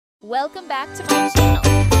Welcome back to my channel.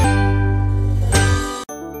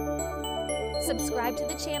 Subscribe to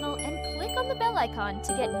the channel and click on the bell icon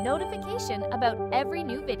to get notification about every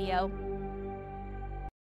new video.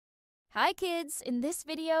 Hi kids! In this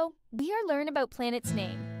video, we are learn about planet's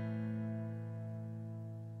name.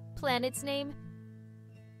 Planet's name.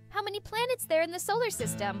 How many planets there in the solar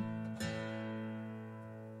system?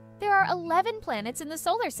 There are 11 planets in the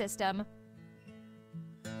solar system.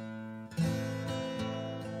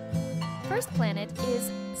 First planet is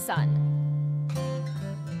Sun.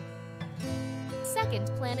 Second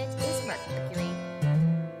planet is Mercury.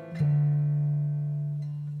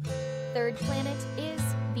 Third planet is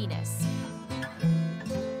Venus.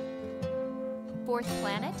 Fourth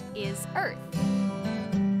planet is Earth.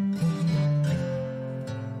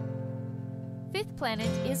 Fifth planet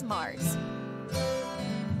is Mars.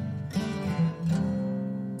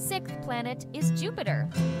 Sixth planet is Jupiter.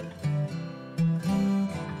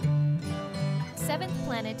 Seventh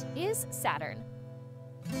planet is Saturn.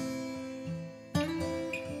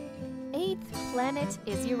 Eighth planet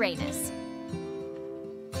is Uranus.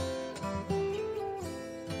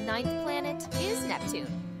 Ninth planet is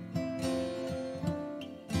Neptune.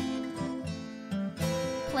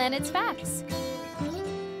 Planets facts.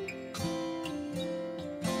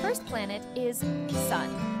 First planet is Sun.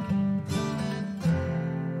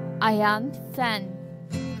 I am Sun.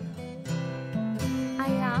 I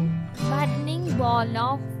am burning ball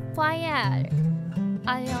of fire.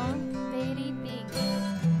 I am very big.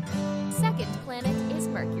 Second planet is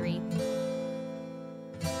Mercury.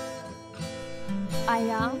 I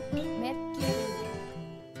am Mercury.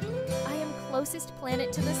 I am closest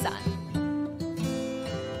planet to the Sun.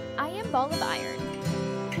 I am ball of iron.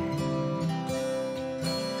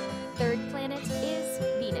 Third planet is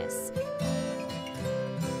Venus.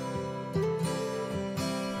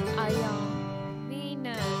 I am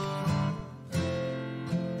Venus.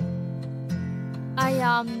 I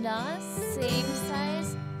am the same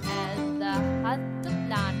size as the Earth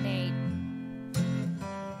planet.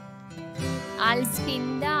 I'll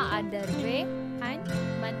spin the other way and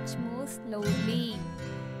much more slowly.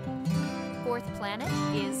 Fourth planet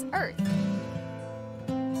is Earth.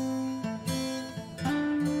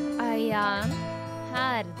 I am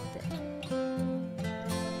Earth.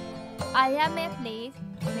 I am a place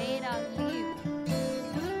where I live.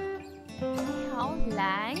 I have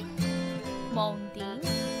land, mountains,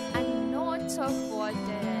 and lots of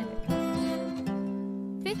water.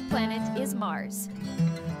 Fifth planet is Mars.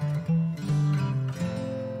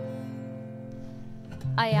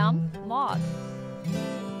 I am Mars.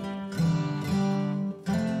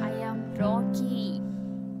 I am rocky,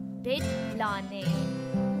 red planet.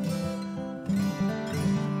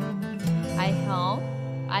 I have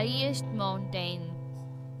highest mountain.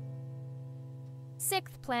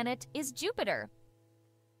 Sixth planet is Jupiter.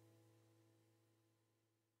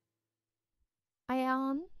 I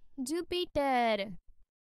am Jupiter.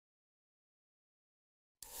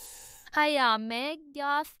 I am a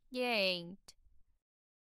gas giant.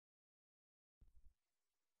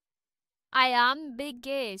 I am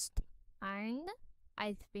biggest and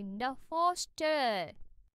I spin the faster.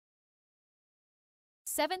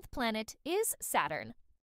 Seventh planet is Saturn.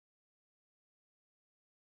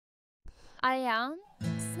 I am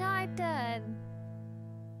Saturn.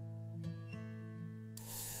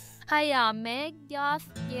 I am a gas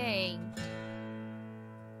giant.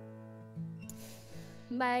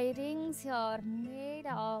 My rings are made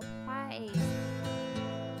of ice.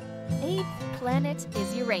 Eighth planet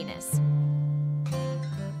is Uranus.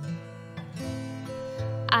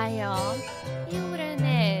 I am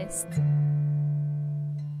Uranus.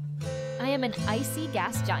 I am an icy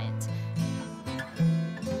gas giant.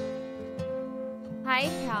 I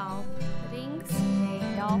have rings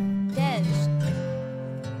made of dust.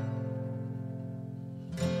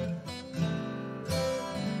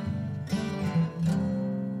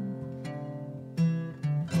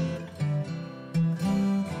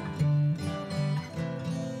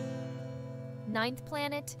 Ninth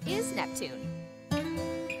planet is Neptune.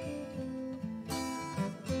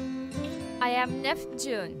 I am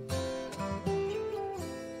Neptune.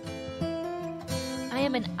 I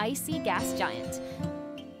am an icy gas giant.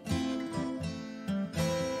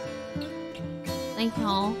 I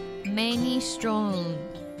have many stones.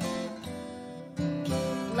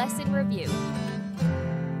 Lesson review.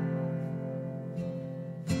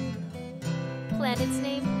 Planet's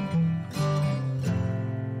name.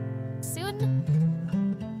 Sun.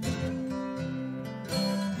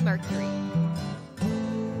 Mercury.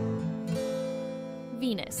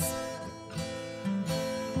 Venus.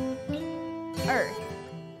 Earth.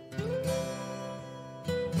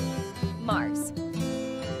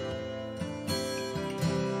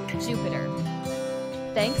 Jupiter.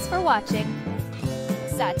 Thanks for watching.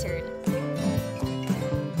 Saturn.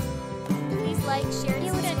 Please like, share,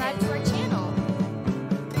 and subscribe to our channel.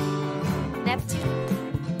 Neptune.